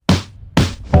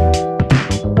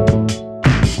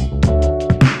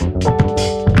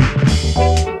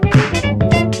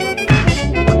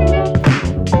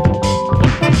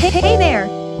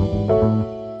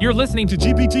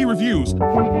listening to GPT Reviews,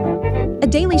 a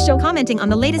daily show commenting on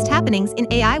the latest happenings in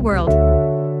AI world.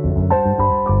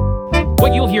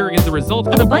 What you'll hear is the result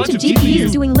Of a bunch of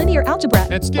GPUs doing linear algebra.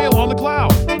 at scale on the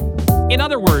cloud, In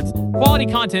other words, quality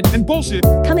content. and bullshit.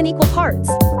 Come in equal parts.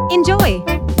 Enjoy!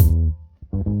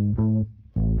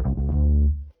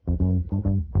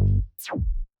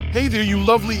 Hey there, you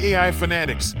lovely AI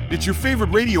fanatics. It's your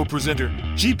favorite radio presenter,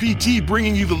 GPT,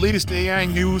 bringing you the latest AI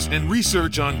news and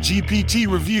research on GPT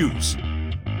Reviews.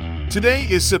 Today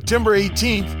is September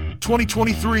 18th,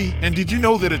 2023, and did you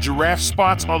know that a giraffe's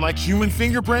spots are like human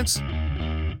fingerprints?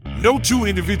 No two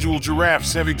individual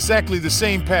giraffes have exactly the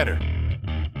same pattern.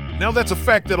 Now that's a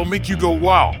fact that'll make you go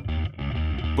wow.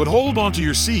 But hold on to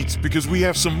your seats because we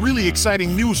have some really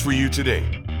exciting news for you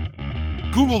today.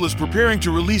 Google is preparing to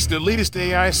release their latest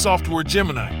AI software,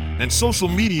 Gemini, and social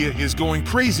media is going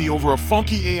crazy over a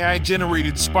funky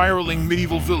AI-generated spiraling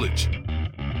medieval village.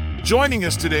 Joining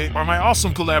us today are my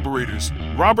awesome collaborators,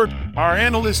 Robert, our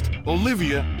analyst,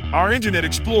 Olivia, our internet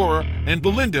explorer, and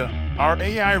Belinda, our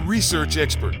AI research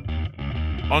expert.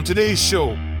 On today's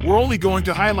show, we're only going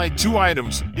to highlight two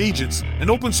items: agents, an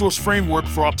open-source framework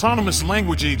for autonomous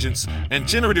language agents, and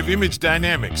generative image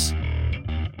dynamics.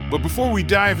 But before we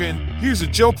dive in, here's a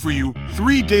joke for you.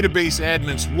 3 database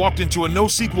admins walked into a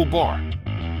NoSQL bar.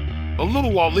 A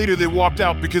little while later, they walked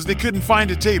out because they couldn't find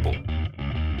a table.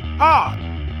 Ah!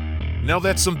 Now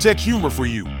that's some tech humor for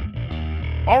you.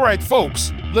 All right,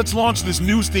 folks, let's launch this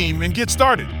news theme and get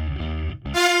started.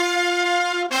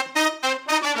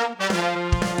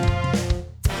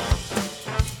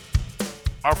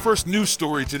 Our first news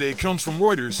story today comes from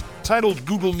Reuters, titled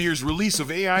 "Google Nears Release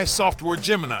of AI Software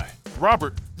Gemini."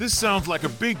 Robert, this sounds like a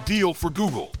big deal for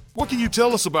Google. What can you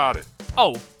tell us about it?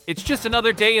 Oh, it's just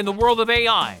another day in the world of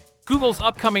AI. Google's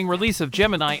upcoming release of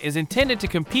Gemini is intended to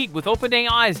compete with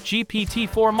OpenAI's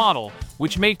GPT-4 model,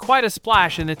 which made quite a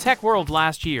splash in the tech world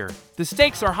last year. The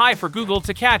stakes are high for Google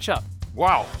to catch up.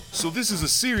 Wow, so this is a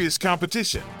serious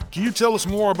competition. Can you tell us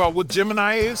more about what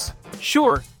Gemini is?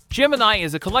 Sure, Gemini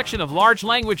is a collection of large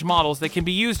language models that can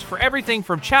be used for everything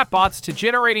from chatbots to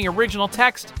generating original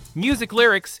text, music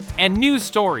lyrics, and news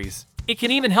stories. It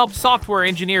can even help software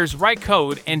engineers write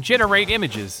code and generate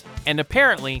images. And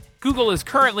apparently, Google is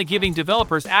currently giving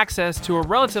developers access to a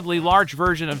relatively large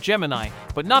version of Gemini,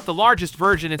 but not the largest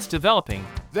version it's developing.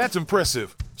 That's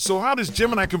impressive. So how does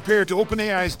Gemini compare to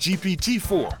OpenAI's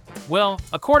GPT-4? Well,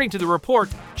 according to the report,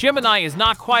 Gemini is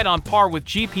not quite on par with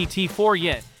GPT-4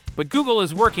 yet, but Google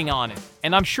is working on it,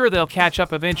 and I'm sure they'll catch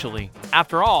up eventually.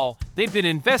 After all, they've been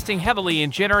investing heavily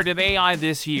in generative AI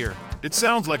this year. It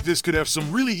sounds like this could have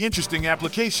some really interesting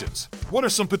applications. What are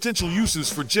some potential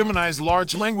uses for Gemini's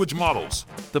large language models?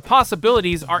 The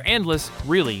possibilities are endless,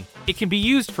 really. It can be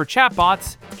used for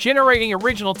chatbots, generating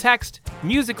original text,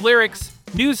 music lyrics,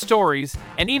 news stories,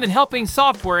 and even helping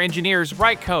software engineers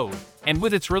write code. And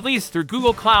with its release through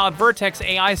Google Cloud Vertex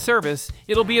AI service,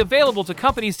 it'll be available to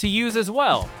companies to use as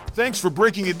well. Thanks for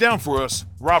breaking it down for us,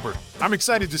 Robert. I'm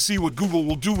excited to see what Google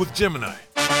will do with Gemini.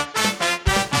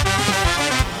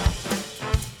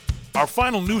 Our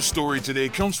final news story today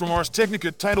comes from Ars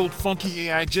Technica, titled "Funky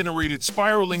AI-Generated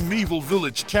Spiraling Medieval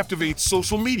Village Captivates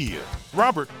Social Media."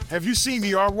 Robert, have you seen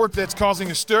the artwork that's causing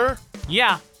a stir?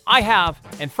 Yeah, I have,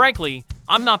 and frankly,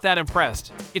 I'm not that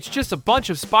impressed. It's just a bunch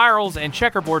of spirals and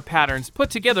checkerboard patterns put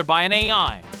together by an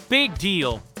AI. Big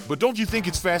deal. But don't you think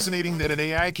it's fascinating that an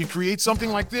AI can create something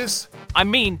like this? I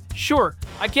mean, sure,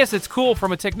 I guess it's cool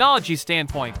from a technology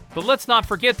standpoint, but let's not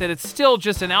forget that it's still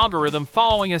just an algorithm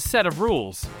following a set of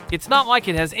rules. It's not like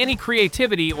it has any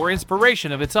creativity or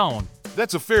inspiration of its own.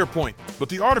 That's a fair point, but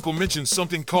the article mentions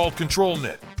something called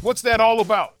ControlNet. What's that all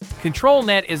about?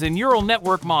 ControlNet is a neural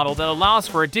network model that allows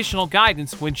for additional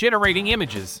guidance when generating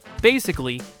images.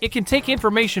 Basically, it can take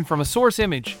information from a source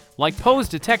image, like pose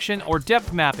detection or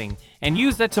depth mapping, and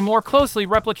use that to more closely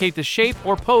replicate the shape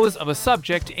or pose of a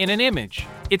subject in an image.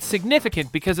 It's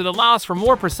significant because it allows for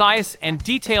more precise and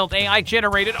detailed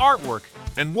AI-generated artwork.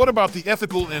 And what about the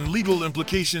ethical and legal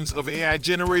implications of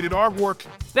AI-generated artwork?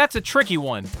 That's a tricky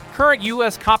one. Current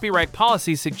U.S. copyright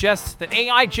policy suggests that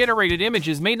AI-generated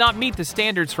images may not meet the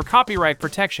standards for copyright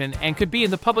protection and could be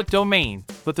in the public domain.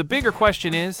 But the bigger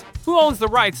question is, who owns the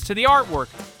rights to the artwork?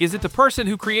 Is it the person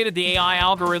who created the AI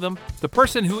algorithm, the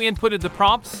person who inputted the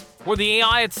prompts, or the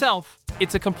AI itself?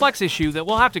 It's a complex issue that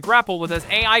we'll have to grapple with as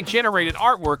AI-generated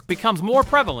artwork becomes more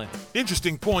prevalent.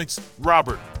 Interesting points,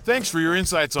 Robert. Thanks for your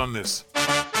insights on this.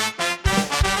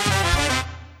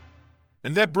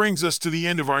 And that brings us to the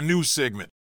end of our news segment.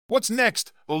 What's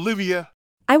next, Olivia?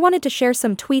 I wanted to share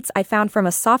some tweets I found from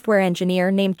a software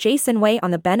engineer named Jason Wei on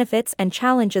the benefits and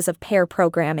challenges of pair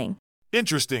programming.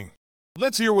 Interesting.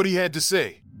 Let's hear what he had to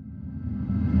say.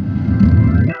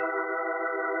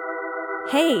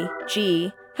 Hey,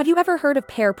 G, have you ever heard of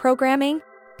pair programming?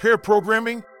 Pair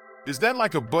programming? Is that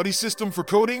like a buddy system for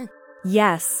coding?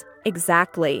 Yes,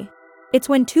 exactly. It's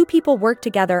when two people work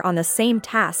together on the same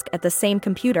task at the same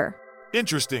computer.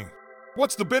 Interesting.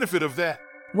 What's the benefit of that?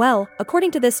 Well,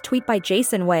 according to this tweet by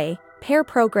Jason Wei, pair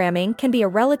programming can be a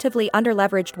relatively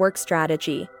underleveraged work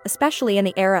strategy, especially in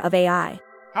the era of AI.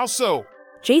 How so?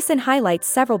 Jason highlights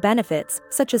several benefits,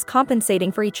 such as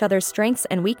compensating for each other's strengths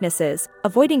and weaknesses,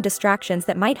 avoiding distractions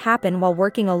that might happen while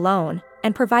working alone,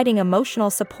 and providing emotional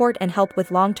support and help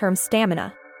with long-term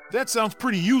stamina. That sounds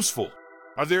pretty useful.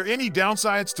 Are there any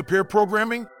downsides to pair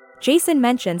programming? Jason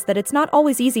mentions that it's not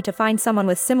always easy to find someone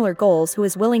with similar goals who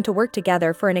is willing to work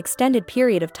together for an extended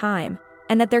period of time,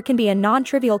 and that there can be a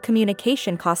non-trivial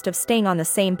communication cost of staying on the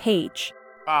same page.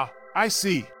 Ah, I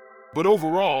see. But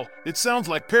overall, it sounds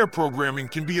like pair programming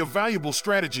can be a valuable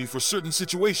strategy for certain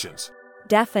situations.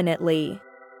 Definitely.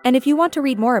 And if you want to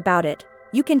read more about it,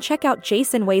 you can check out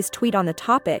Jason Wei's tweet on the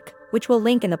topic, which we'll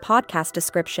link in the podcast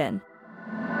description.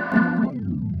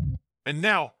 And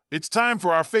now, it's time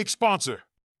for our fake sponsor.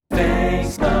 Fake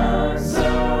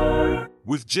sponsor.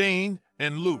 With Jane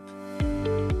and Luke.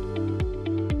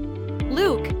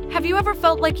 Luke, have you ever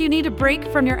felt like you need a break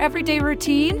from your everyday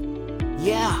routine?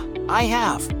 Yeah, I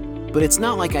have. But it's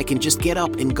not like I can just get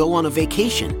up and go on a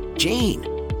vacation. Jane.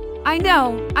 I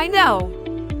know.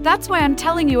 That's why I'm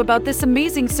telling you about this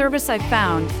amazing service I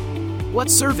found. What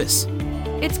service?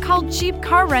 It's called Cheap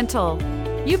Car Rental.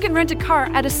 You can rent a car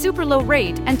at a super low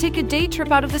rate and take a day trip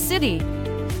out of the city.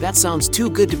 That sounds too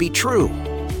good to be true.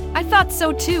 I thought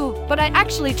so too, but I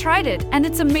actually tried it and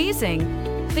it's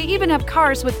amazing. They even have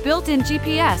cars with built-in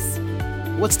GPS.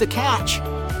 What's the catch?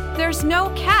 There's no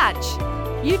catch.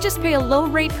 You just pay a low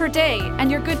rate per day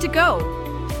and you're good to go.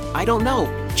 I don't know,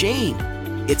 Jane.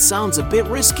 It sounds a bit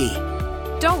risky.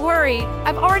 Don't worry,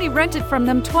 I've already rented from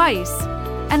them twice.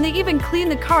 And they even clean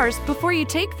the cars before you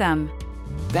take them.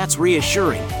 That's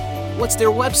reassuring. What's their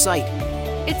website?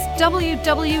 It's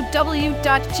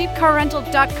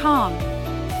www.cheapcarrental.com.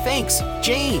 Thanks,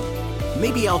 Jane.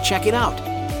 Maybe I'll check it out.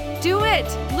 Do it,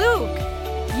 Luke.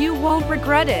 You won't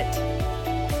regret it.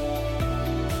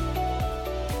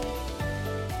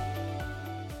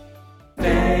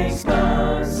 Fake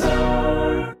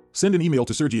sponsor. Send an email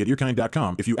to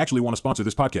sergi@earkind.com if you actually want to sponsor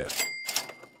this podcast.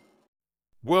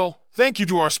 Well, thank you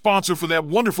to our sponsor for that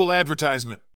wonderful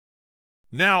advertisement.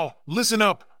 Now, listen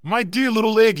up, my dear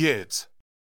little eggheads.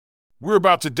 We're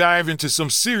about to dive into some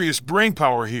serious brain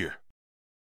power here.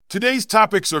 Today's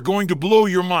topics are going to blow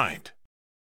your mind.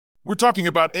 We're talking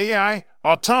about AI,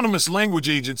 autonomous language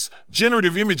agents,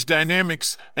 generative image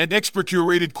dynamics, and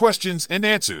expert-curated questions and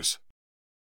answers.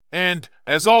 And,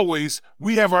 as always,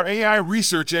 we have our AI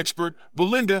research expert,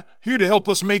 Belinda, here to help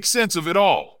us make sense of it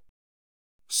all.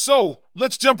 So,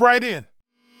 let's jump right in.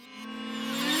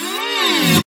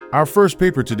 Our first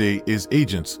paper today is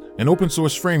Agents, an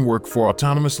open-source framework for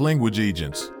autonomous language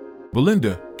agents.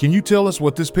 Belinda, can you tell us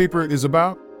what this paper is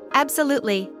about?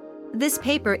 Absolutely. This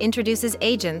paper introduces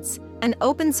Agents, an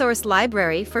open-source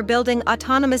library for building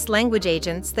autonomous language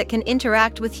agents that can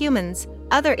interact with humans,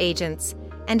 other agents,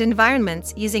 and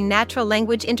environments using natural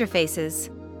language interfaces.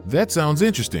 That sounds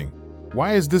interesting.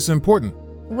 Why is this important?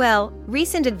 Well,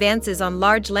 recent advances on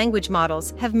large language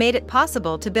models have made it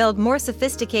possible to build more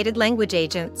sophisticated language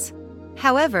agents.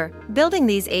 However, building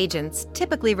these agents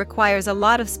typically requires a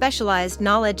lot of specialized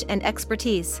knowledge and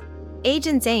expertise.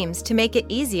 Agents aims to make it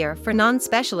easier for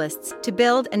non-specialists to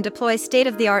build and deploy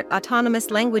state-of-the-art autonomous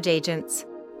language agents.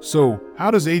 So,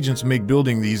 how does Agents make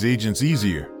building these agents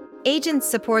easier? Agents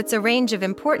supports a range of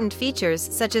important features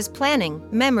such as planning,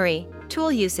 memory,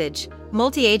 tool usage,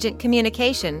 multi-agent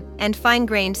communication, and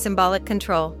fine-grained symbolic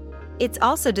control. It's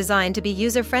also designed to be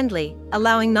user-friendly,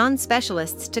 allowing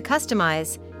non-specialists to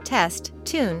customize, test,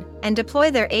 tune, and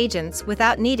deploy their agents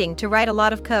without needing to write a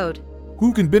lot of code.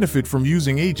 Who can benefit from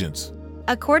using Agents?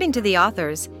 According to the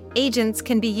authors, agents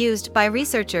can be used by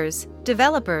researchers,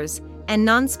 developers, and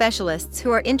non-specialists who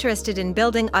are interested in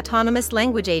building autonomous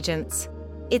language agents.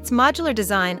 Its modular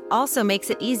design also makes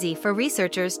it easy for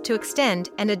researchers to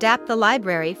extend and adapt the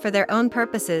library for their own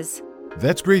purposes.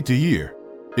 That's great to hear.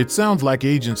 It sounds like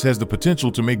Agents has the potential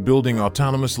to make building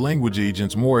autonomous language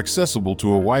agents more accessible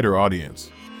to a wider audience.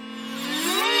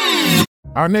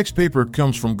 Our next paper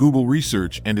comes from Google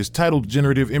Research and is titled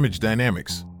Generative Image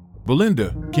Dynamics.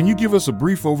 Belinda, can you give us a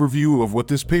brief overview of what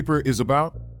this paper is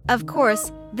about? Of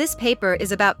course, this paper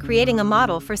is about creating a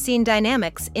model for scene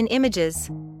dynamics in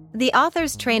images. The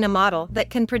authors train a model that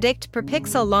can predict per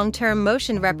pixel long-term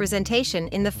motion representation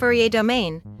in the Fourier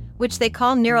domain, which they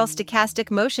call neural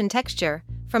stochastic motion texture,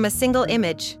 from a single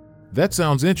image. That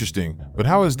sounds interesting, but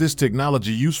how is this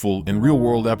technology useful in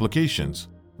real-world applications?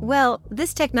 Well,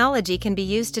 this technology can be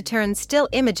used to turn still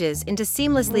images into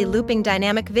seamlessly looping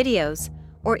dynamic videos,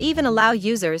 or even allow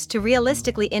users to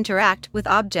realistically interact with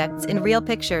objects in real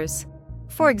pictures.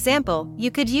 For example, you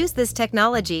could use this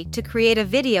technology to create a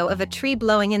video of a tree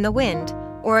blowing in the wind,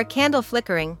 or a candle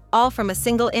flickering, all from a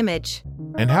single image.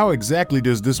 And how exactly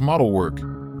does this model work?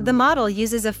 The model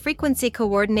uses a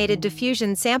frequency-coordinated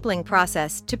diffusion sampling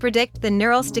process to predict the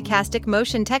neural stochastic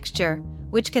motion texture,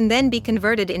 which can then be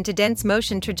converted into dense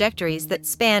motion trajectories that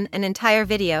span an entire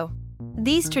video.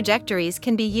 These trajectories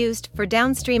can be used for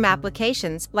downstream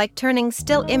applications like turning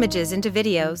still images into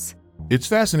videos. It's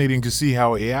fascinating to see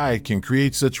how AI can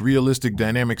create such realistic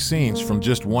dynamic scenes from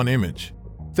just one image.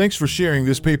 Thanks for sharing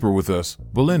this paper with us,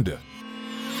 Belinda.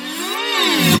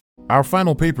 Our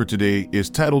final paper today is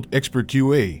titled Expert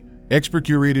QA, Expert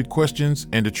Curated Questions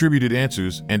and Attributed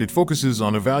Answers, and it focuses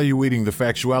on evaluating the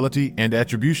factuality and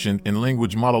attribution in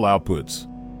language model outputs.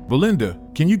 Belinda,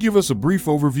 can you give us a brief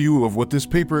overview of what this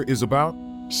paper is about?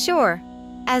 Sure.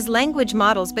 As language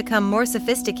models become more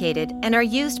sophisticated and are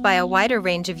used by a wider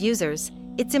range of users,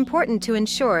 it's important to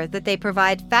ensure that they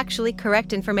provide factually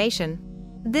correct information.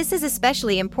 This is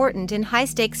especially important in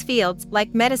high-stakes fields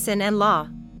like medicine and law.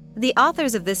 The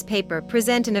authors of this paper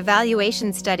present an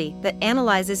evaluation study that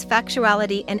analyzes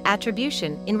factuality and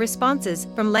attribution in responses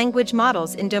from language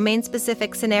models in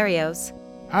domain-specific scenarios.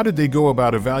 How did they go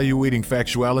about evaluating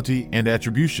factuality and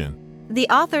attribution? The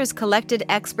authors collected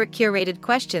expert-curated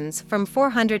questions from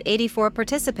 484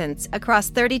 participants across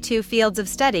 32 fields of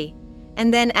study,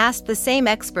 and then asked the same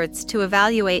experts to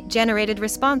evaluate generated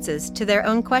responses to their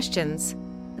own questions.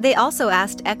 They also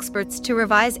asked experts to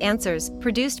revise answers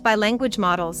produced by language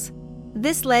models.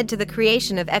 This led to the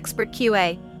creation of Expert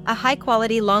QA, a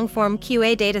high-quality long-form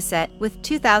QA dataset with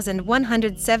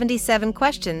 2,177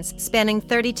 questions spanning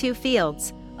 32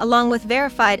 fields, along with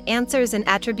verified answers and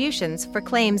attributions for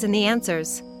claims in the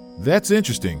answers. That's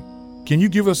interesting. Can you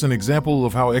give us an example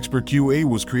of how Expert QA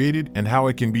was created and how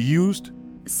it can be used?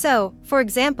 So, for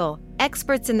example,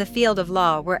 experts in the field of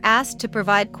law were asked to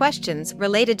provide questions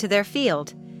related to their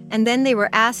field, and then they were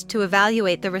asked to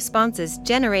evaluate the responses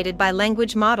generated by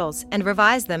language models and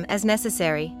revise them as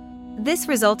necessary. This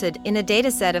resulted in a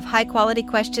dataset of high-quality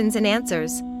questions and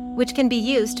answers, which can be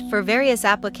used for various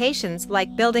applications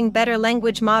like building better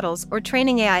language models or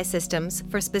training AI systems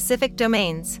for specific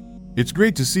domains. It's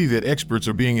great to see that experts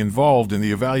are being involved in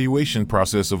the evaluation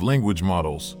process of language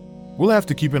models. We'll have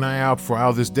to keep an eye out for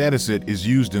how this dataset is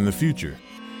used in the future.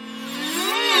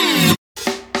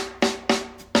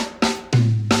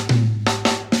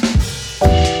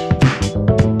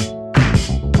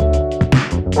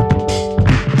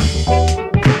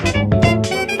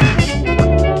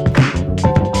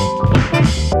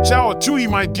 Ciao tutti,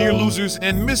 my dear losers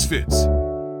and misfits.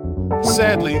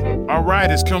 Sadly, our ride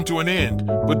has come to an end,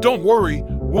 but don't worry,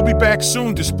 we'll be back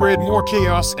soon to spread more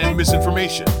chaos and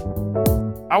misinformation.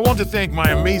 I want to thank my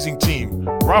amazing team,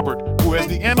 Robert, who has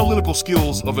the analytical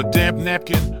skills of a damp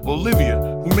napkin, Olivia,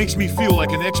 who makes me feel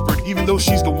like an expert even though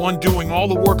she's the one doing all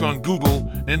the work on Google,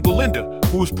 and Belinda,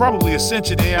 who is probably a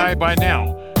sentient AI by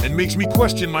now, and makes me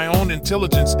question my own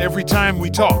intelligence every time we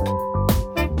talk.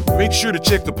 Make sure to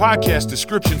check the podcast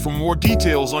description for more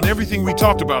details on everything we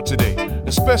talked about today,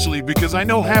 especially because I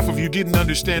know half of you didn't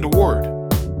understand a word.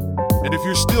 And if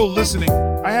you're still listening,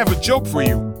 I have a joke for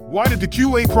you. Why did the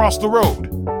QA cross the road?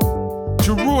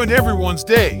 To ruin everyone's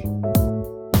day.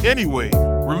 Anyway,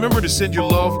 remember to send your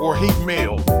love or hate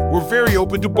mail. We're very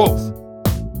open to both.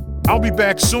 I'll be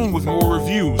back soon with more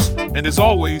reviews, and as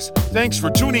always, thanks for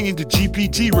tuning into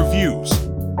GPT Reviews.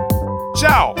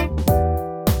 Ciao!